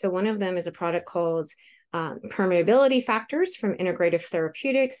options. So one of them is a product called permeability factors from Integrative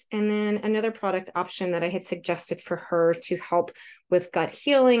Therapeutics. And then another product option that I had suggested for her to help with gut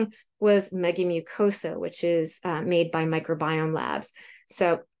healing was Megamucosa, which is made by Microbiome Labs.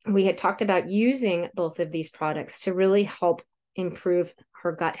 So we had talked about using both of these products to really help improve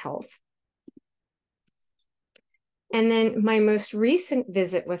her gut health. And then my most recent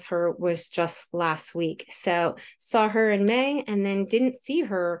visit with her was just last week. So saw her in May and then didn't see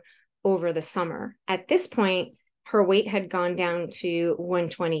her over the summer. At this point, her weight had gone down to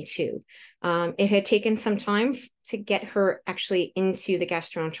 122. It had taken some time to get her actually into the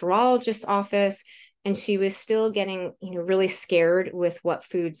gastroenterologist's office, and she was still getting, really scared with what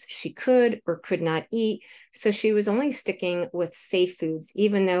foods she could or could not eat. So she was only sticking with safe foods,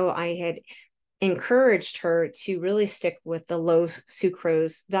 even though I had encouraged her to really stick with the low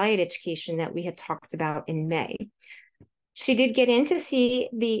sucrose diet education that we had talked about in May. She did get in to see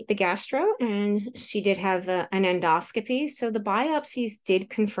the gastro, and she did have an endoscopy. So the biopsies did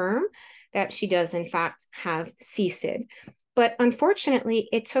confirm that she does, in fact, have CSID. But unfortunately,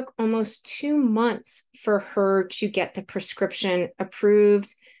 it took almost 2 months for her to get the prescription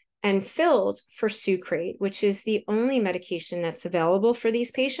approved and filled for Sucrate, which is the only medication that's available for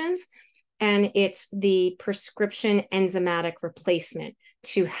these patients. And it's the prescription enzymatic replacement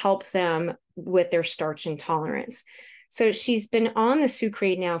to help them with their starch intolerance. So she's been on the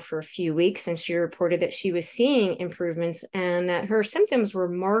Sucrate now for a few weeks, and she reported that she was seeing improvements and that her symptoms were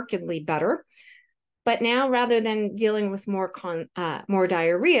markedly better. But now, rather than dealing with more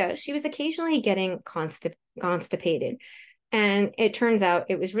diarrhea, she was occasionally getting constipated. And it turns out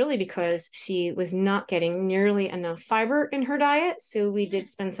it was really because she was not getting nearly enough fiber in her diet. So we did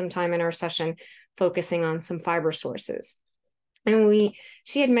spend some time in our session focusing on some fiber sources. And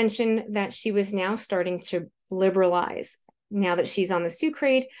she had mentioned that she was now starting to liberalize. Now that she's on the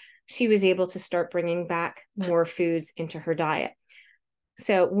Sucrate, she was able to start bringing back more foods into her diet.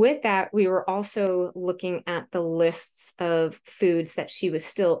 So with that, we were also looking at the lists of foods that she was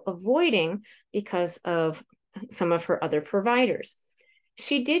still avoiding because of some of her other providers.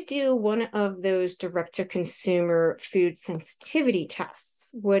 She did do one of those direct-to-consumer food sensitivity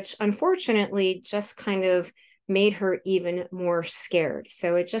tests, which unfortunately just kind of made her even more scared.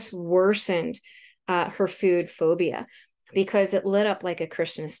 So it just worsened her food phobia because it lit up like a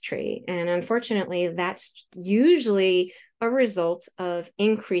Christmas tree. And unfortunately, that's usually a result of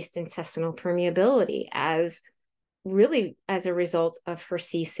increased intestinal permeability as a result of her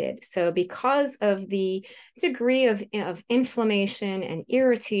CSID. So because of the degree of inflammation and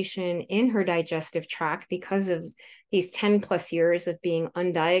irritation in her digestive tract, because of these 10 plus years of being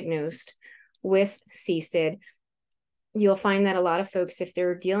undiagnosed with CSID, you'll find that a lot of folks, if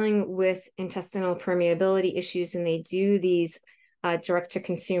they're dealing with intestinal permeability issues and they do these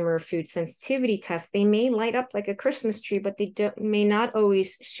direct-to-consumer food sensitivity tests, they may light up like a Christmas tree, but they may not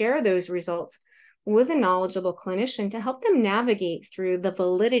always share those results with a knowledgeable clinician to help them navigate through the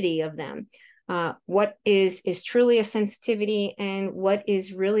validity of them. What is truly a sensitivity and what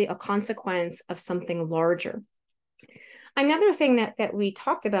is really a consequence of something larger. Another thing that we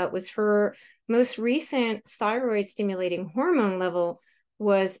talked about was her most recent thyroid stimulating hormone level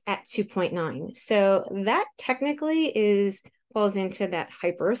was at 2.9. So that technically falls into that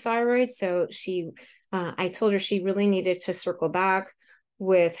hyperthyroid. So I told her she really needed to circle back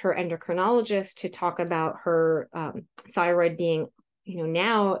with her endocrinologist to talk about her thyroid being,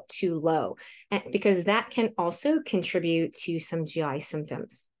 now too low, because that can also contribute to some GI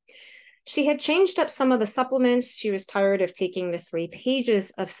symptoms. She had changed up some of the supplements. She was tired of taking the 3 pages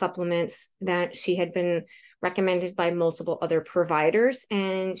of supplements that she had been recommended by multiple other providers.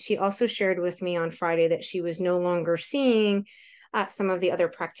 And she also shared with me on Friday that she was no longer seeing some of the other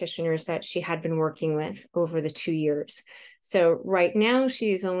practitioners that she had been working with over the 2 years. So right now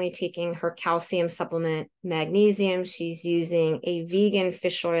she's only taking her calcium supplement, magnesium. She's using a vegan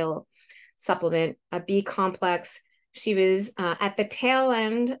fish oil supplement, a B complex. She was at the tail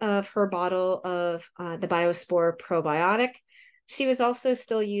end of her bottle of the Biospore probiotic. She was also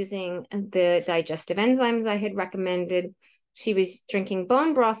still using the digestive enzymes I had recommended. She was drinking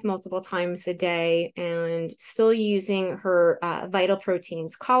bone broth multiple times a day and still using her Vital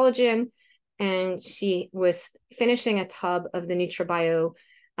Proteins collagen. And she was finishing a tub of the NutraBio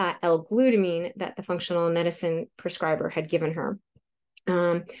L-glutamine that the functional medicine prescriber had given her.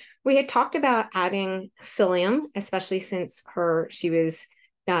 We had talked about adding psyllium, especially since she was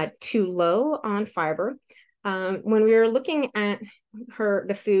too low on fiber. When we were looking at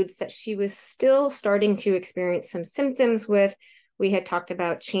the foods that she was still starting to experience some symptoms with, we had talked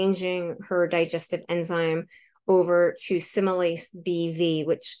about changing her digestive enzyme over to Similase BV,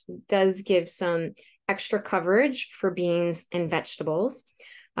 which does give some extra coverage for beans and vegetables.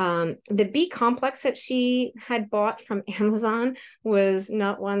 The B complex that she had bought from Amazon was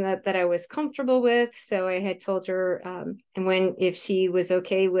not one that I was comfortable with. So I had told her, if she was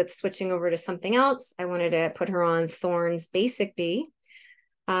okay with switching over to something else, I wanted to put her on Thorne's Basic B.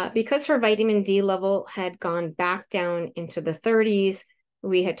 Because her vitamin D level had gone back down into the 30s,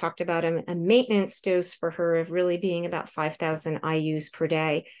 we had talked about a maintenance dose for her of really being about 5,000 IUs per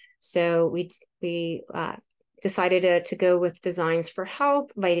day. So we decided to go with Designs for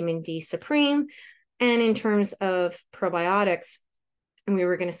Health, Vitamin D Supreme. And in terms of probiotics, we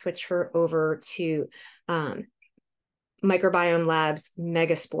were going to switch her over to Microbiome Labs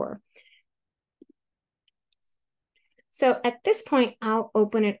Megaspore. So at this point, I'll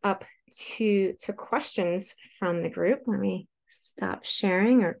open it up to questions from the group. Let me stop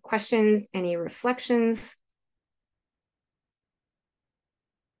sharing. Or questions, any reflections?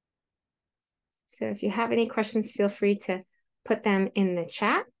 So if you have any questions, feel free to put them in the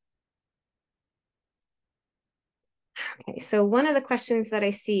chat. Okay, so one of the questions that I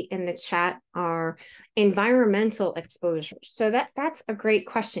see in the chat are environmental exposures. So that's a great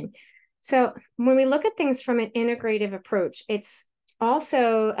question. So when we look at things from an integrative approach, it's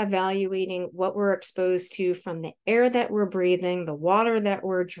also evaluating what we're exposed to from the air that we're breathing, the water that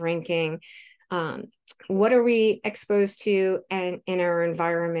we're drinking, what are we exposed to and in our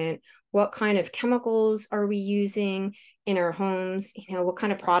environment, what kind of chemicals are we using in our homes, what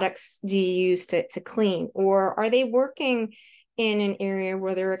kind of products do you use to clean, or are they working in an area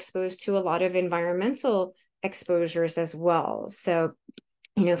where they're exposed to a lot of environmental exposures as well. So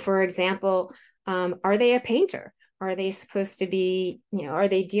for example, are they a painter? Are they supposed to be, are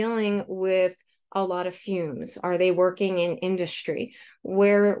they dealing with a lot of fumes? Are they working in industry?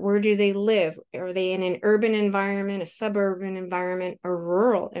 Where do they live? Are they in an urban environment, a suburban environment, a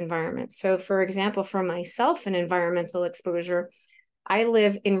rural environment? So for example, for myself, an environmental exposure, I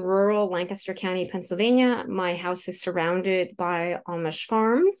live in rural Lancaster County, Pennsylvania. My house is surrounded by Amish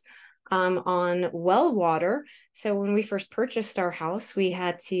farms on well water. So when we first purchased our house, we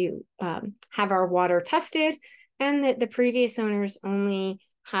had to have our water tested, and the previous owners only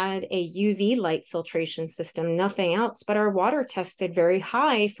had a UV light filtration system, nothing else, but our water tested very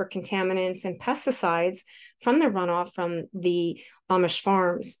high for contaminants and pesticides from the runoff from the Amish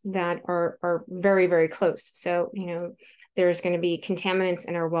farms that are very, very close. So, there's going to be contaminants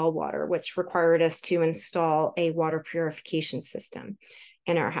in our well water, which required us to install a water purification system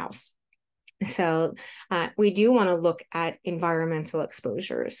in our house. So we do want to look at environmental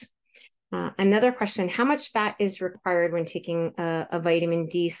exposures. Another question, how much fat is required when taking a vitamin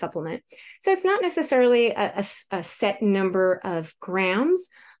D supplement? So it's not necessarily a set number of grams,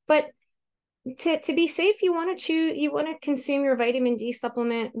 but to be safe, you want to consume your vitamin D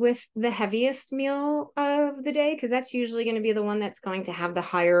supplement with the heaviest meal of the day, because that's usually going to be the one that's going to have the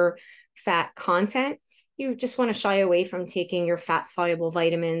higher fat content. You just want to shy away from taking your fat soluble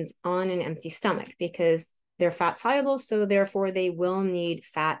vitamins on an empty stomach, because they're fat soluble, so therefore they will need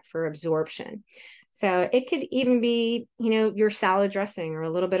fat for absorption. So it could even be, your salad dressing or a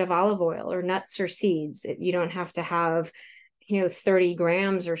little bit of olive oil or nuts or seeds. You don't have to have, 30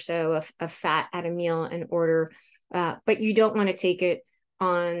 grams or so of fat at a meal in order, but you don't want to take it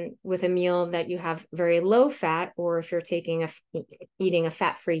on with a meal that you have very low fat, or if you're eating a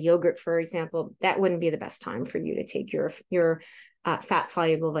fat-free yogurt, for example, that wouldn't be the best time for you to take your fat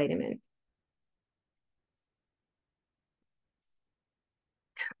soluble vitamin.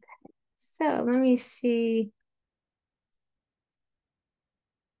 So let me see.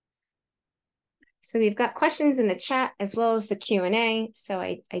 So we've got questions in the chat as well as the Q&A. So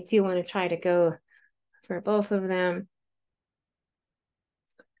I do want to try to go for both of them.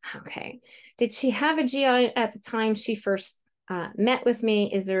 Okay. Did she have a GI at the time she first met with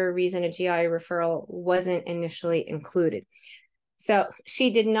me? Is there a reason a GI referral wasn't initially included? So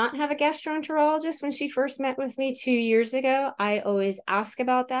she did not have a gastroenterologist when she first met with me 2 years ago. I always ask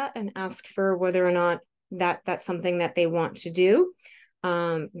about that and ask for whether or not that's something that they want to do.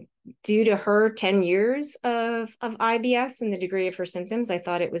 Due to her 10 years of IBS and the degree of her symptoms, I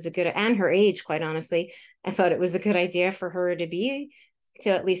thought it was and her age, quite honestly, I thought it was a good idea for her to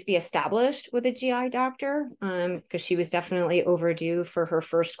at least be established with a GI doctor, because she was definitely overdue for her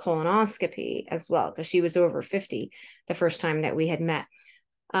first colonoscopy as well, because she was over 50 the first time that we had met.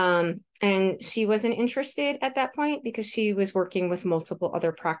 And she wasn't interested at that point because she was working with multiple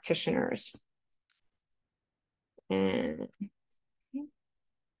other practitioners. And,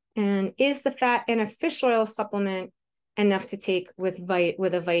 and is the fat in a fish oil supplement enough to take with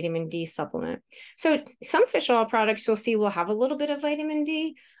a vitamin D supplement? So some fish oil products you'll see will have a little bit of vitamin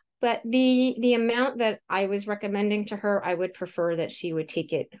D, but the amount that I was recommending to her, I would prefer that she would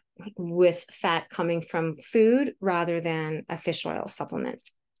take it with fat coming from food rather than a fish oil supplement.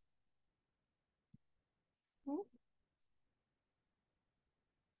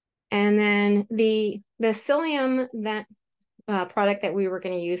 And then the psyllium that product that we were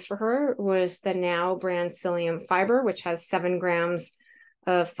going to use for her was the Now brand psyllium fiber, which has 7 grams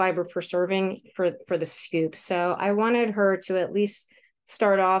of fiber per serving for the scoop. So I wanted her to at least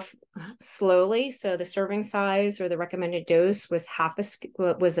start off slowly. So the serving size or the recommended dose was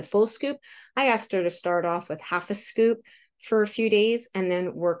was a full scoop. I asked her to start off with half a scoop for a few days and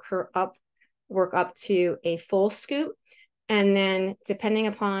then work up to a full scoop. And then depending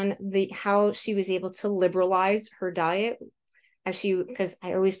upon how she was able to liberalize her diet, because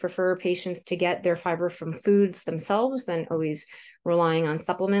I always prefer patients to get their fiber from foods themselves than always relying on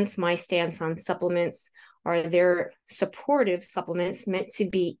supplements. My stance on supplements are they're supportive supplements meant to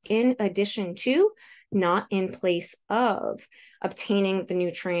be in addition to, not in place of, obtaining the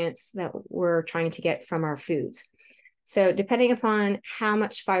nutrients that we're trying to get from our foods. So depending upon how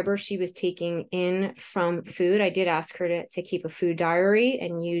much fiber she was taking in from food, I did ask her to keep a food diary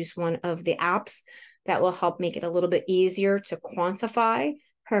and use one of the apps that will help make it a little bit easier to quantify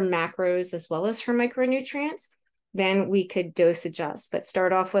her macros as well as her micronutrients. Then we could dose adjust, but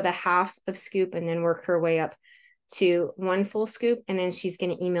start off with a half of scoop and then work her way up to 1 full scoop. And then she's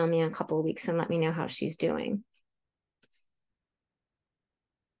going to email me in a couple of weeks and let me know how she's doing.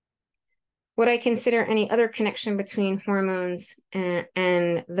 Would I consider any other connection between hormones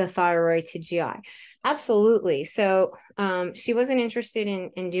and the thyroid to GI? Absolutely. So she wasn't interested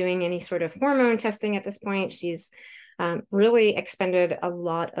in doing any sort of hormone testing at this point. She's really expended a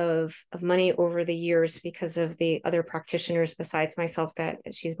lot of money over the years because of the other practitioners besides myself that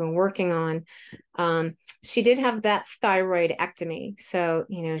she's been working on. She did have that thyroidectomy. So,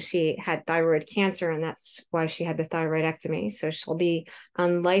 she had thyroid cancer and that's why she had the thyroidectomy. So she'll be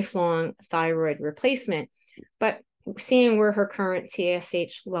on lifelong thyroid replacement. But seeing where her current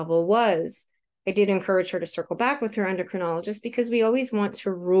TSH level was, I did encourage her to circle back with her endocrinologist because we always want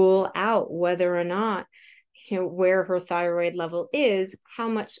to rule out whether or not where her thyroid level is, how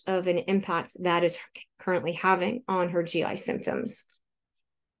much of an impact that is currently having on her GI symptoms.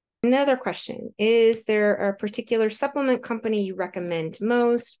 Another question, is there a particular supplement company you recommend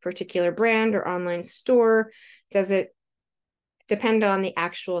most, particular brand or online store? Does it depend on the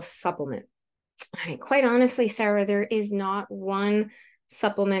actual supplement? Quite honestly, Sarah, there is not one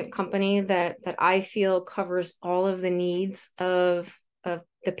supplement company that I feel covers all of the needs of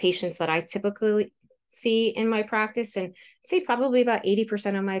the patients that I typically see in my practice. And I'd say probably about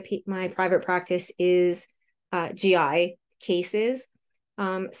 80% of my private practice is GI cases.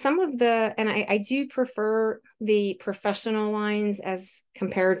 Some of and I do prefer the professional lines as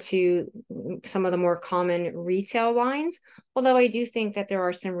compared to some of the more common retail lines, although I do think that there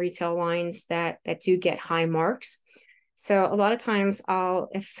are some retail lines that do get high marks. So a lot of times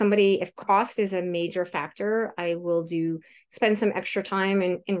if cost is a major factor, I will spend some extra time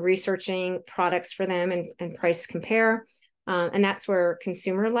in researching products for them and price compare. And that's where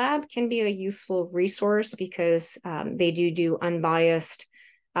Consumer Lab can be a useful resource because they do unbiased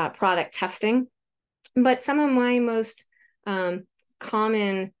product testing. But some of my most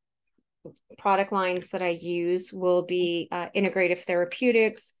common product lines that I use will be Integrative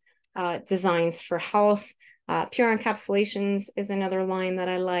Therapeutics, Designs for Health, Pure Encapsulations is another line that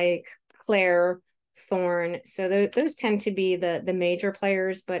I like, Claire, Thorn. So those tend to be the major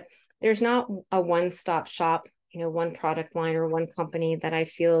players, but there's not a one-stop shop, one product line or one company that I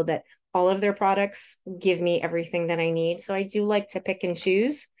feel that all of their products give me everything that I need. So I do like to pick and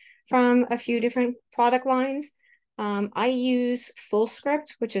choose from a few different product lines. I use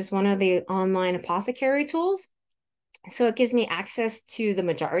FullScript, which is one of the online apothecary tools. So it gives me access to the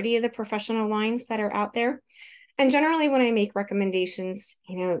majority of the professional lines that are out there. And generally when I make recommendations,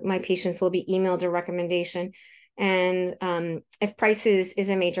 my patients will be emailed a recommendation. And if prices is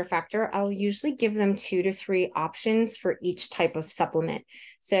a major factor, I'll usually give them 2 to 3 options for each type of supplement.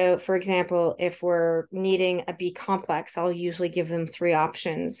 So for example, if we're needing a B complex, I'll usually give them 3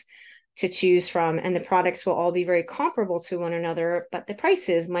 options to choose from, and the products will all be very comparable to one another, but the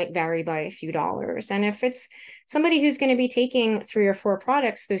prices might vary by a few dollars. And if it's somebody who's going to be taking 3 or 4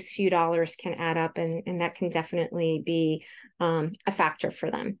 products, those few dollars can add up, and that can definitely be a factor for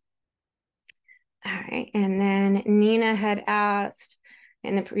them. All right, and then Nina had asked,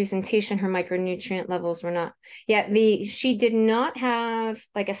 in the presentation, her micronutrient levels were not. Yeah, she did not have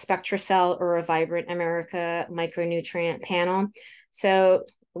like a SpectraCell or a Vibrant America micronutrient panel. So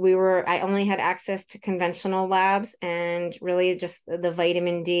I only had access to conventional labs and really just the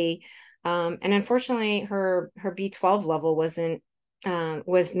vitamin D. And unfortunately, her B12 level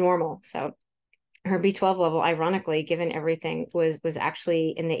was normal. So her B12 level, ironically, given everything, was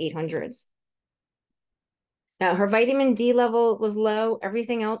actually in the 800s. Her vitamin D level was low.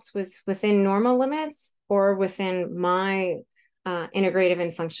 Everything else was within normal limits or within my integrative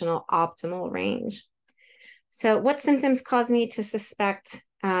and functional optimal range. So what symptoms caused me to suspect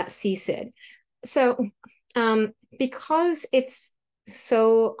CSID? So because it's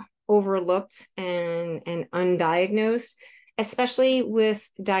so overlooked and undiagnosed, especially with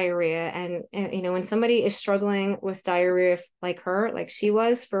diarrhea, and when somebody is struggling with diarrhea like her, like she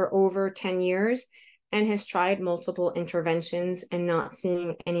was for over 10 years and has tried multiple interventions and not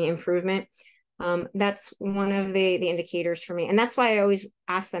seeing any improvement, that's one of the indicators for me. And that's why I always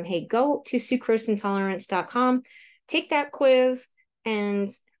ask them, hey, go to sucroseintolerance.com, take that quiz, and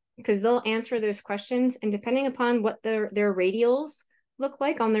because they'll answer those questions. And depending upon what their radials look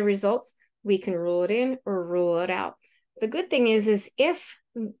like on the results, we can rule it in or rule it out. The good thing is if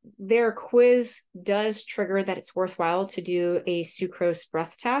their quiz does trigger that it's worthwhile to do a sucrose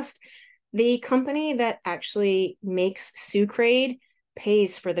breath test, the company that actually makes Sucrade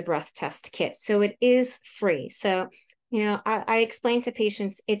pays for the breath test kit. So it is free. So, I explain to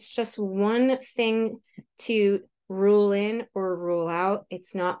patients, it's just one thing to rule in or rule out.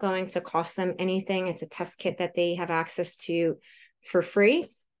 It's not going to cost them anything. It's a test kit that they have access to for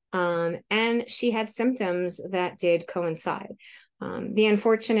free. And she had symptoms that did coincide. The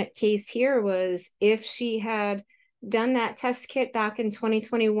unfortunate case here was if she had done that test kit back in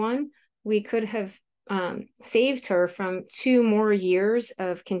 2021, we could have saved her from 2 more years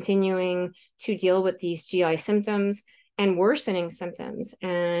of continuing to deal with these GI symptoms and worsening symptoms.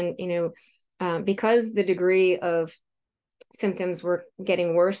 And, because the degree of symptoms were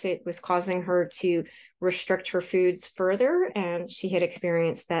getting worse, it was causing her to restrict her foods further, and she had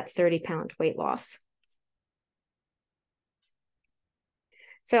experienced that 30-pound weight loss.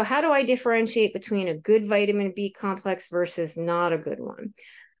 So how do I differentiate between a good vitamin B complex versus not a good one?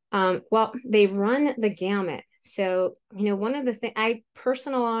 Well, they run the gamut. So, one of the things, I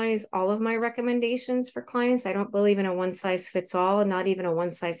personalize all of my recommendations for clients. I don't believe in a one size fits all, not even a one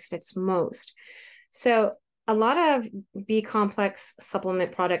size fits most. So a lot of B complex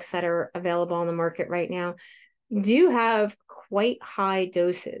supplement products that are available on the market right now do have quite high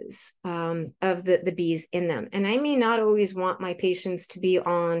doses of the Bs in them. And I may not always want my patients to be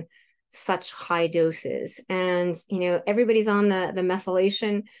on such high doses. And, everybody's on the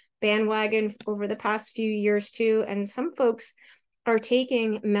methylation bandwagon over the past few years too. And some folks are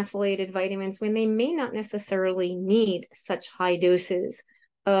taking methylated vitamins when they may not necessarily need such high doses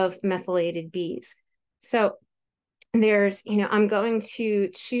of methylated Bs. So I'm going to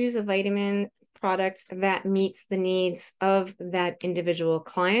choose a vitamin product that meets the needs of that individual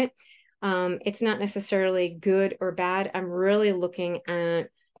client. It's not necessarily good or bad. I'm really looking at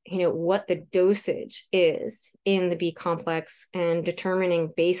what the dosage is in the B complex and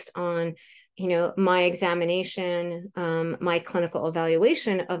determining based on my examination, my clinical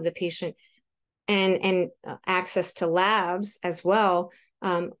evaluation of the patient, and access to labs as well,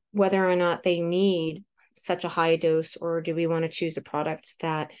 whether or not they need such a high dose, or do we want to choose a product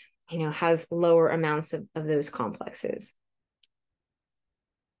that has lower amounts of those complexes.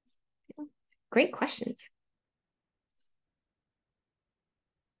 Great questions.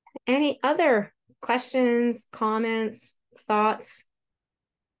 Any other questions, comments, thoughts?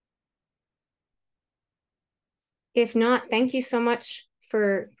 If not, thank you so much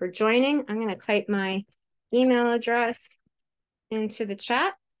for joining. I'm going to type my email address into the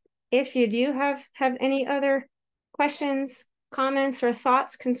chat. If you do have any other questions, comments, or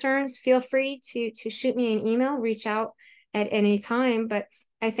thoughts, concerns, feel free to shoot me an email, reach out at any time. But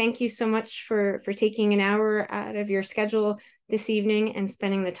I thank you so much for taking an hour out of your schedule this evening and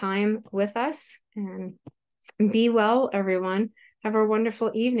spending the time with us. And be well, everyone. Have a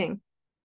wonderful evening.